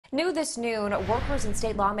New this noon, workers and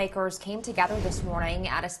state lawmakers came together this morning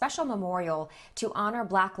at a special memorial to honor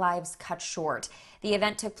Black Lives Cut Short. The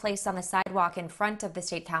event took place on the sidewalk in front of the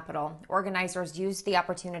state capitol. Organizers used the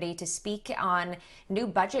opportunity to speak on new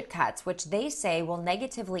budget cuts, which they say will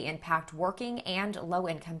negatively impact working and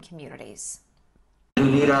low-income communities.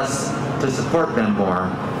 Who need us to support them more,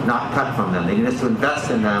 not cut from them. They need us to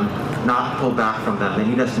invest in them, not pull back from them. They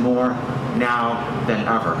need us more now than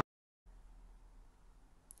ever.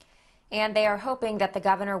 And they are hoping that the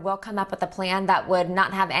governor will come up with a plan that would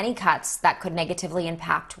not have any cuts that could negatively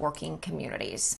impact working communities.